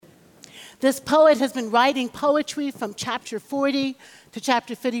This poet has been writing poetry from chapter 40 to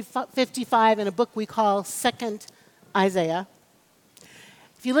chapter 55 in a book we call Second Isaiah.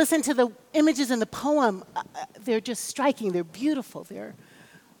 If you listen to the images in the poem, they're just striking. They're beautiful. They're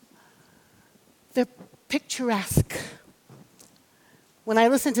picturesque. When I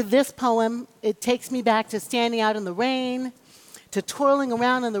listen to this poem, it takes me back to standing out in the rain, to twirling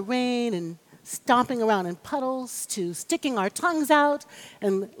around in the rain and stomping around in puddles, to sticking our tongues out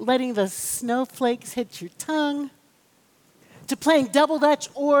and letting the snowflakes hit your tongue, to playing double dutch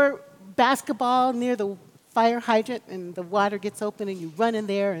or basketball near the fire hydrant and the water gets open and you run in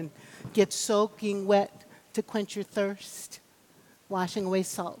there and get soaking wet to quench your thirst, washing away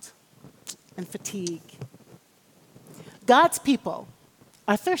salt and fatigue. God's people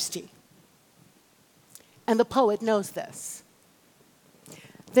are thirsty, and the poet knows this.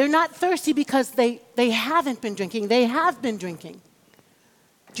 They're not thirsty because they haven't been drinking. They have been drinking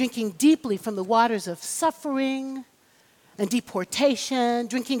deeply from the waters of suffering and deportation,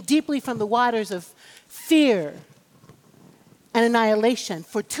 drinking deeply from the waters of fear and annihilation.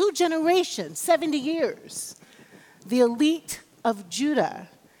 For 2 generations, 70 years, the elite of Judah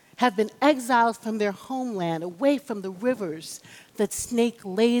have been exiled from their homeland, away from the rivers that snake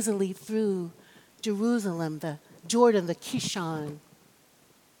lazily through Jerusalem, the Jordan, the Kishon,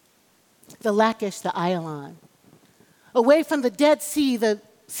 the Lachish, the Ayalon, away from the Dead Sea, the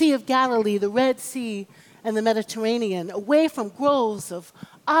Sea of Galilee, the Red Sea, and the Mediterranean, away from groves of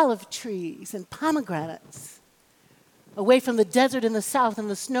olive trees and pomegranates, away from the desert in the south and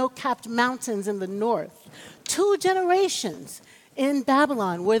the snow-capped mountains in the north. 2 generations in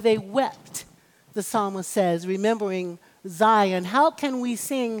Babylon where they wept, the psalmist says, remembering Zion. How can we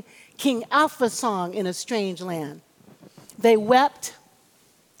sing King Alpha's song in a strange land? They wept.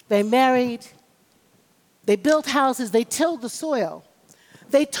 They married, they built houses, they tilled the soil.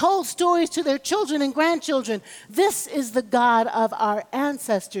 They told stories to their children and grandchildren. This is the God of our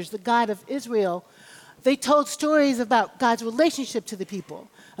ancestors, the God of Israel. They told stories about God's relationship to the people,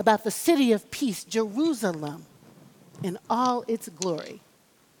 about the city of peace, Jerusalem, in all its glory.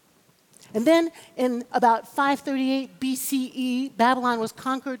 And then in about 538 BCE, Babylon was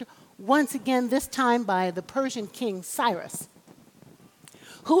conquered once again, this time by the Persian king Cyrus,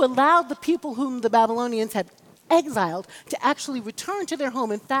 who allowed the people whom the Babylonians had exiled to actually return to their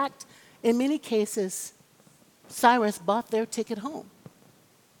home. In fact, in many cases, Cyrus bought their ticket home.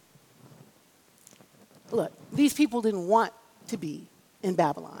 Look, these people didn't want to be in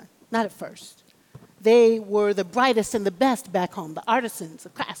Babylon, not at first. They were the brightest and the best back home, the artisans, the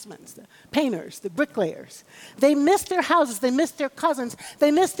craftsmen, the painters, the bricklayers. They missed their houses, they missed their cousins, they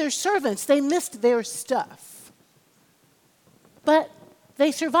missed their servants, they missed their stuff. But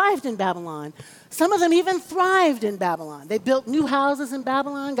they survived in Babylon. Some of them even thrived in Babylon. They built new houses in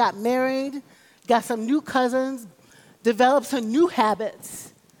Babylon, got married, got some new cousins, developed some new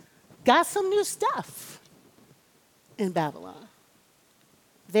habits, got some new stuff in Babylon.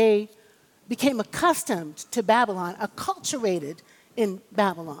 They became accustomed to Babylon, acculturated in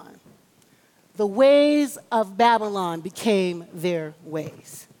Babylon. The ways of Babylon became their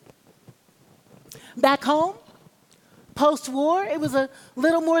ways. Back home, post-war, it was a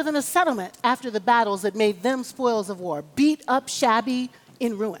little more than a settlement after the battles that made them spoils of war, beat up, shabby,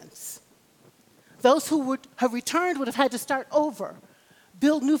 in ruins. Those who would have returned would have had to start over,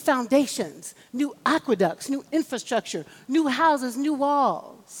 build new foundations, new aqueducts, new infrastructure, new houses, new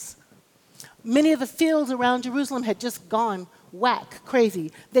walls. Many of the fields around Jerusalem had just gone whack,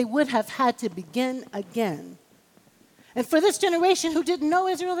 crazy. They would have had to begin again. And for this generation who didn't know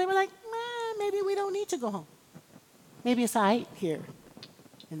Israel, they were like, maybe we don't need to go home. Maybe it's all right here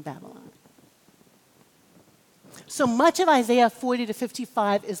in Babylon. So much of Isaiah 40 to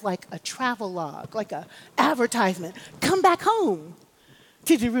 55 is like a travel log, like an advertisement. Come back home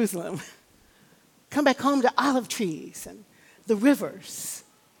to Jerusalem. Come back home to olive trees and the rivers.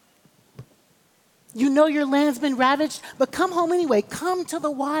 You know your land's been ravaged, but come home anyway. Come to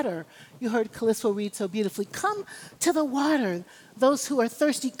the water. You heard Callisto read so beautifully. Come to the water. Those who are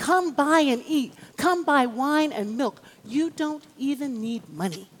thirsty, come buy and eat. Come buy wine and milk. You don't even need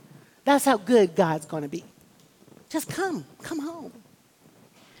money. That's how good God's going to be. Just come home.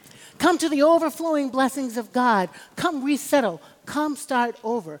 Come to the overflowing blessings of God. Come resettle. Come start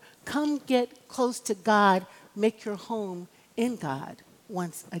over. Come get close to God. Make your home in God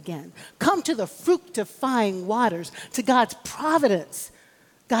once again. Come to the fructifying waters, to God's providence,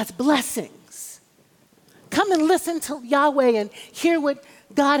 God's blessings. Come and listen to Yahweh and hear what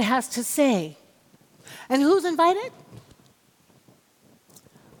God has to say. And who's invited?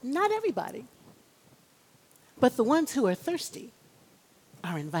 Not everybody. But the ones who are thirsty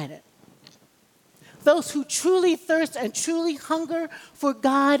are invited. Those who truly thirst and truly hunger for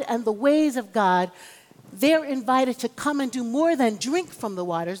God and the ways of God, they're invited to come and do more than drink from the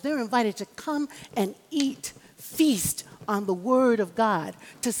waters. They're invited to come and eat, feast on the Word of God,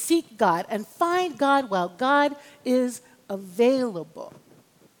 to seek God and find God while God is available.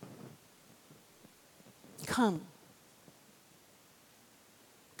 Come.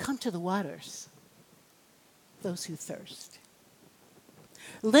 Come to the waters, those who thirst.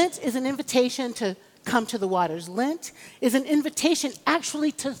 Lent is an invitation to come to the waters. Lent is an invitation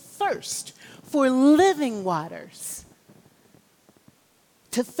actually to thirst for living waters,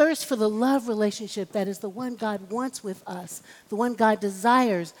 to thirst for the love relationship that is the one God wants with us, the one God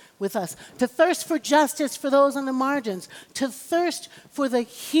desires with us, to thirst for justice for those on the margins, to thirst for the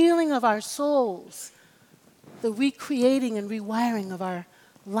healing of our souls, the recreating and rewiring of our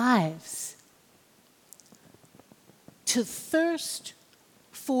lives, to thirst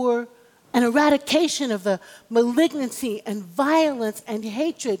for an eradication of the malignancy and violence and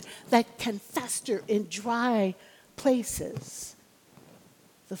hatred that can fester in dry places,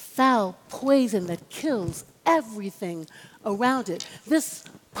 the foul poison that kills everything around it. This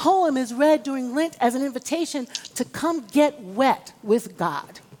poem is read during Lent as an invitation to come get wet with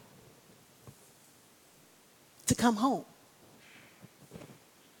God, to come home.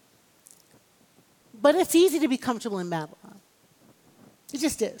 But it's easy to be comfortable in Babylon. It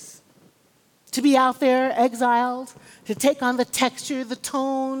just is. To be out there, exiled, to take on the texture, the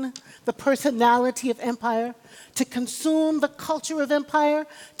tone, the personality of empire, to consume the culture of empire,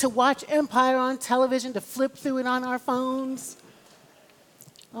 to watch empire on television, to flip through it on our phones.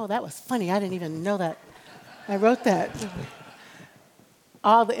 Oh, that was funny. I didn't even know that. I wrote that.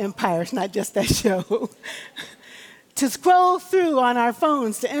 All the empires, not just that show. To scroll through on our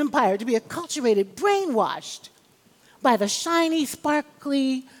phones to empire, to be acculturated, brainwashed by the shiny,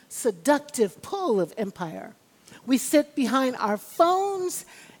 sparkly, seductive pull of empire. We sit behind our phones,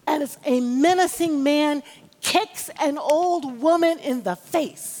 and as a menacing man kicks an old woman in the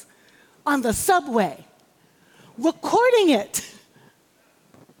face on the subway, recording it.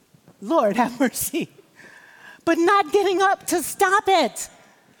 Lord, have mercy. But not getting up to stop it.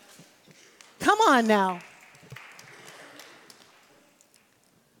 Come on now.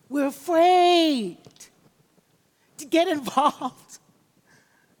 We're afraid to get involved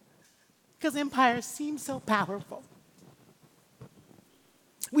because empire seems so powerful.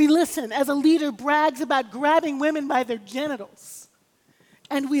 We listen as a leader brags about grabbing women by their genitals,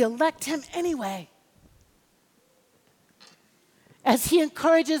 and we elect him anyway. As he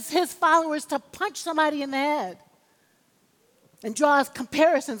encourages his followers to punch somebody in the head and draws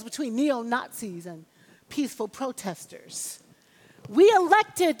comparisons between neo-Nazis and peaceful protesters. We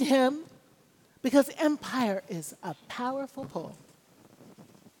elected him because empire is a powerful pull.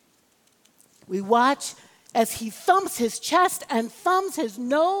 We watch as he thumps his chest and thumbs his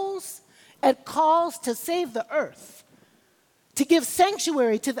nose at calls to save the earth, to give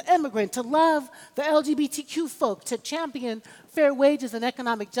sanctuary to the immigrant, to love the LGBTQ folk, to champion fair wages and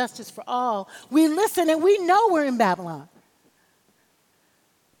economic justice for all. We listen and we know we're in Babylon.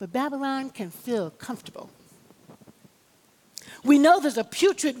 But Babylon can feel comfortable. We know there's a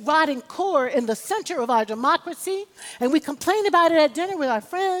putrid, rotting core in the center of our democracy, and we complain about it at dinner with our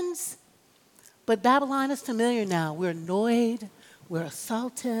friends. But Babylon is familiar now. We're annoyed, we're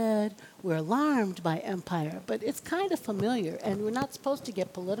assaulted, we're alarmed by empire, but it's kind of familiar, and we're not supposed to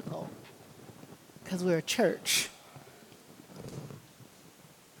get political because we're a church.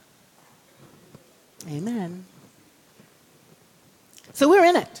 Amen. So we're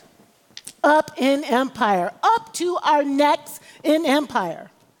in it. Up in empire, up to our necks in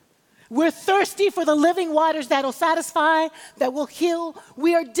empire. We're thirsty for the living waters that will satisfy, that will heal.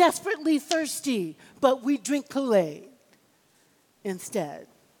 We are desperately thirsty, but we drink Kool-Aid instead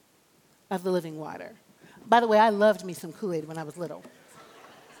of the living water. By the way, I loved me some Kool-Aid when I was little.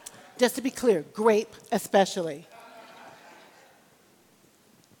 Just to be clear, grape especially.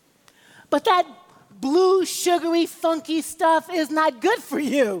 But that blue, sugary, funky stuff is not good for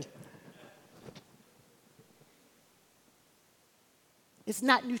you. It's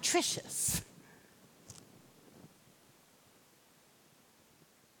not nutritious.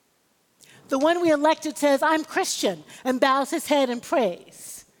 The one we elected says, I'm Christian, and bows his head in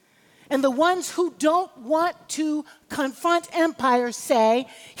praise. And the ones who don't want to confront empire say,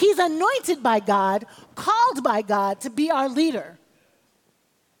 he's anointed by God, called by God to be our leader.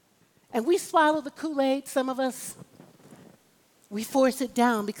 And we swallow the Kool-Aid, some of us, we force it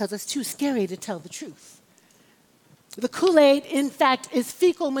down because it's too scary to tell the truth. The Kool-Aid, in fact, is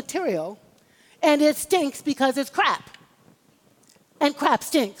fecal material, and it stinks because it's crap. And crap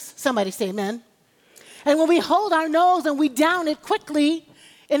stinks. Somebody say amen. And when we hold our nose and we down it quickly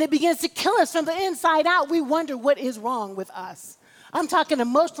and it begins to kill us from the inside out, we wonder what is wrong with us. I'm talking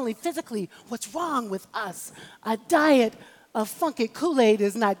emotionally, physically, what's wrong with us? A diet of funky Kool-Aid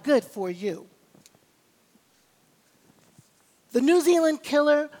is not good for you. The New Zealand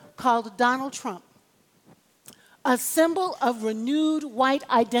killer called Donald Trump a symbol of renewed white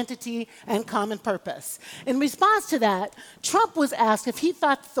identity and common purpose. In response to that, Trump was asked if he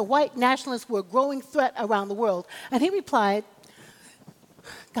thought the white nationalists were a growing threat around the world. And he replied,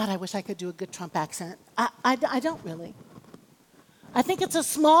 God, I wish I could do a good Trump accent. I don't really. I think it's a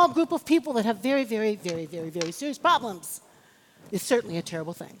small group of people that have very, very, very, very, very serious problems. It's certainly a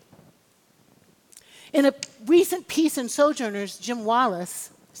terrible thing. In a recent piece in Sojourners, Jim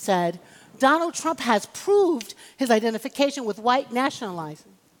Wallace said, Donald Trump has proved his identification with white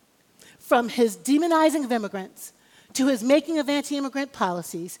nationalism, from his demonizing of immigrants to his making of anti-immigrant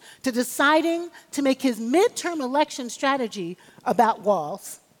policies to deciding to make his midterm election strategy about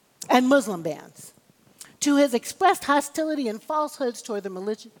walls and Muslim bans, to his expressed hostility and falsehoods toward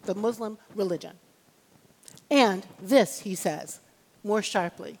the Muslim religion. And this, he says, more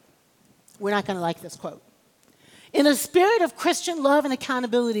sharply, we're not going to like this quote. In a spirit of Christian love and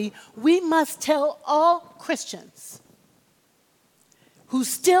accountability, we must tell all Christians who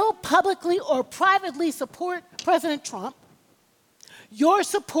still publicly or privately support President Trump, your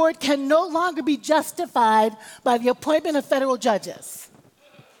support can no longer be justified by the appointment of federal judges.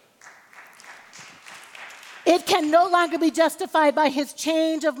 It can no longer be justified by his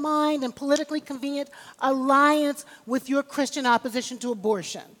change of mind and politically convenient alliance with your Christian opposition to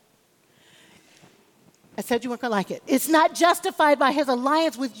abortion. I said you weren't going to like it. It's not justified by his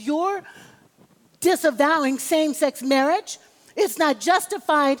alliance with your disavowing same-sex marriage. It's not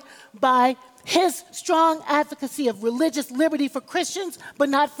justified by his strong advocacy of religious liberty for Christians, but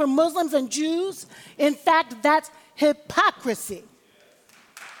not for Muslims and Jews. In fact, that's hypocrisy.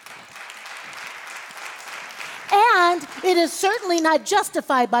 And it is certainly not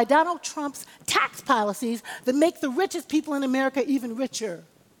justified by Donald Trump's tax policies that make the richest people in America even richer.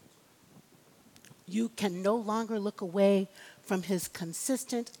 You can no longer look away from his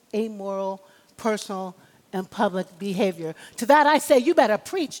consistent, amoral, personal, and public behavior. To that I say, you better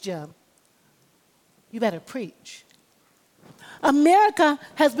preach, Jim. You better preach. America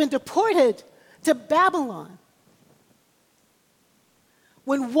has been deported to Babylon.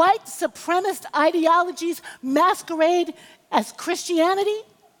 When white supremacist ideologies masquerade as Christianity,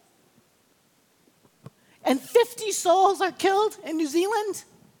 and 50 souls are killed in New Zealand,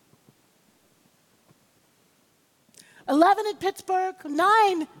 11 in Pittsburgh,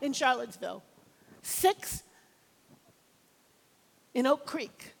 9 in Charlottesville, 6 in Oak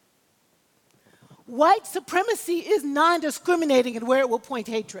Creek. White supremacy is non-discriminating in where it will point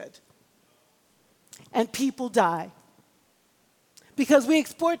hatred. And people die. Because we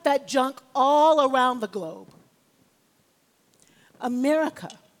export that junk all around the globe. America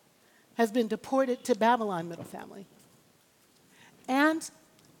has been deported to Babylon, middle family. And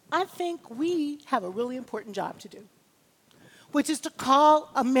I think we have a really important job to do, which is to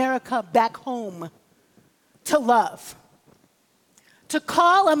call America back home to love. To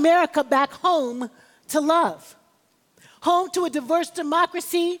call America back home to love. Home to a diverse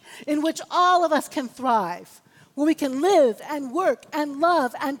democracy in which all of us can thrive, where we can live and work and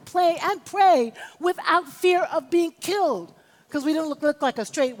love and play and pray without fear of being killed, because we don't look like a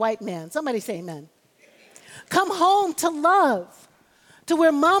straight white man. Somebody say amen. Come home to love, to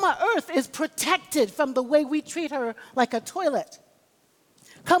where Mama Earth is protected from the way we treat her like a toilet.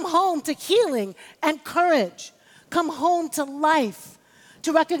 Come home to healing and courage. Come home to life,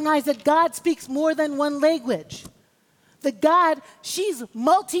 to recognize that God speaks more than one language. That God, she's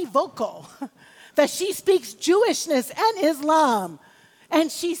multivocal. That she speaks Jewishness and Islam. And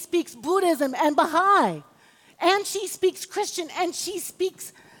she speaks Buddhism and Baha'i. And she speaks Christian and she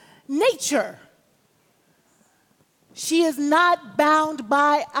speaks nature. She is not bound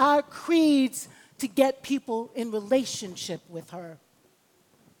by our creeds to get people in relationship with her.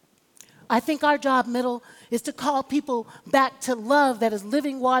 I think our job, middle, is to call people back to love that is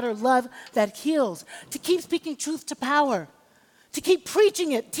living water, love that heals, to keep speaking truth to power, to keep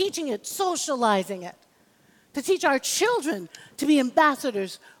preaching it, teaching it, socializing it, to teach our children to be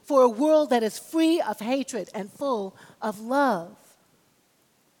ambassadors for a world that is free of hatred and full of love.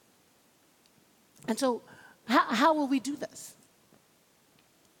 And so, how will we do this?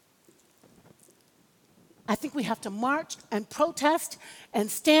 I think we have to march and protest and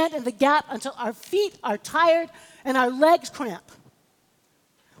stand in the gap until our feet are tired and our legs cramp.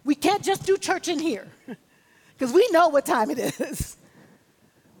 We can't just do church in here, because we know what time it is.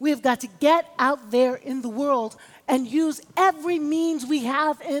 We have got to get out there in the world and use every means we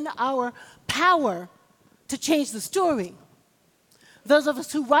have in our power to change the story. Those of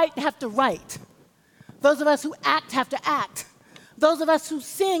us who write have to write. Those of us who act have to act. Those of us who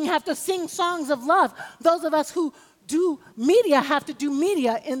sing have to sing songs of love. Those of us who do media have to do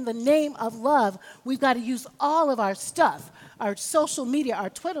media in the name of love. We've got to use all of our stuff, our social media, our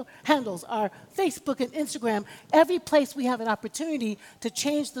Twitter handles, our Facebook and Instagram, every place we have an opportunity to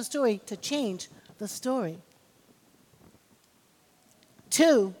change the story, to change the story.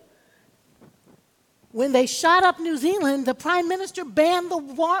 2, when they shot up New Zealand, the Prime Minister banned the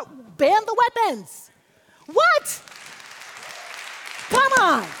weapons. What? Come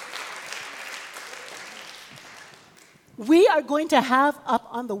on. We are going to have up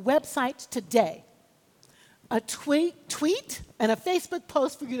on the website today a tweet and a Facebook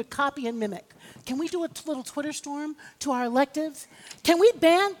post for you to copy and mimic. Can we do a little Twitter storm to our electives? Can we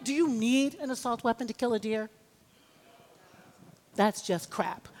ban, do you need an assault weapon to kill a deer? That's just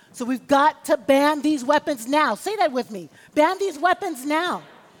crap. So we've got to ban these weapons now. Say that with me. Ban these weapons now.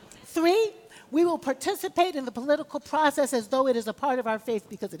 3, we will participate in the political process as though it is a part of our faith,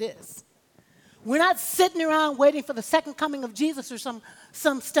 because it is. We're not sitting around waiting for the second coming of Jesus or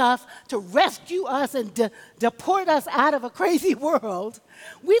some stuff to rescue us and deport us out of a crazy world.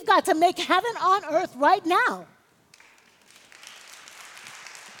 We've got to make heaven on earth right now.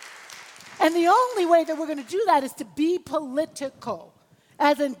 And the only way that we're going to do that is to be political,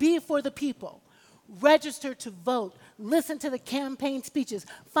 as in be for the people. Register to vote. Listen to the campaign speeches.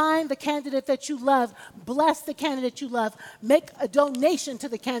 Find the candidate that you love. Bless the candidate you love. Make a donation to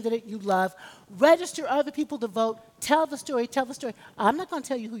the candidate you love. Register other people to vote. Tell the story. Tell the story. I'm not going to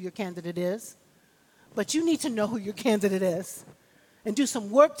tell you who your candidate is, but you need to know who your candidate is. And do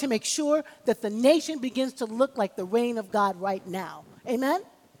some work to make sure that the nation begins to look like the reign of God right now. Amen?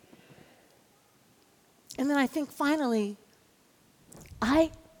 And then I think finally,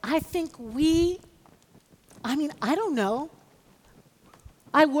 I think I don't know.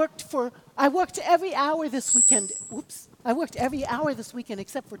 I worked every hour this weekend. I worked every hour this weekend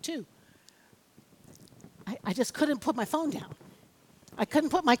except for 2. I just couldn't put my phone down. I couldn't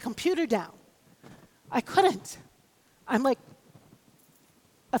put my computer down. I couldn't. I'm like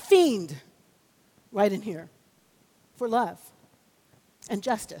a fiend right in here for love and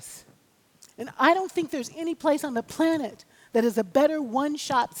justice. And I don't think there's any place on the planet that is a better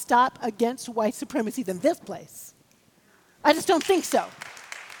one-shot stop against white supremacy than this place. I just don't think so.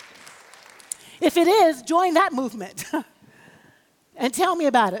 If it is, join that movement and tell me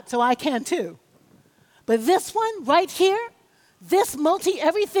about it so I can too. But this one right here, this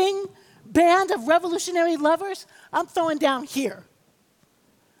multi-everything band of revolutionary lovers, I'm throwing down here.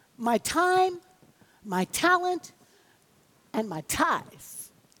 My time, my talent, and my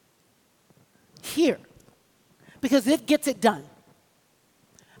tithes. Here. Because it gets it done.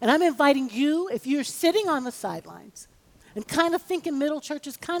 And I'm inviting you, if you're sitting on the sidelines and kind of thinking Middle Church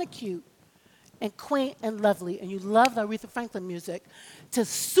is kind of cute and quaint and lovely, and you love the Aretha Franklin music, to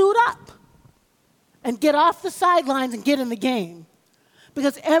suit up and get off the sidelines and get in the game.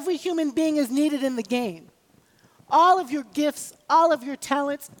 Because every human being is needed in the game. All of your gifts, all of your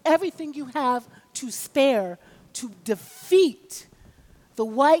talents, everything you have to spare to defeat the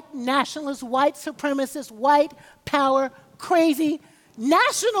white nationalist, white supremacist, white power, crazy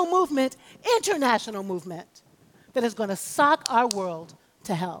national movement, international movement that is going to sock our world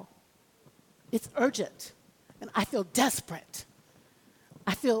to hell. It's urgent, and I feel desperate.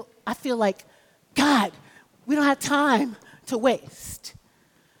 I feel like, God, we don't have time to waste.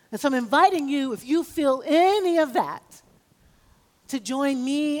 And so I'm inviting you, if you feel any of that, to join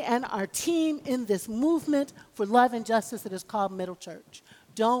me and our team in this movement for love and justice that is called Middle Church.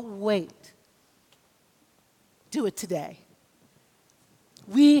 Don't wait. Do it today.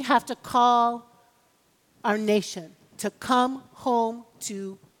 We have to call our nation to come home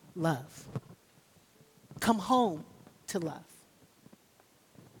to love. Come home to love.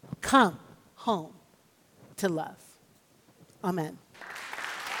 Come home to love. Amen.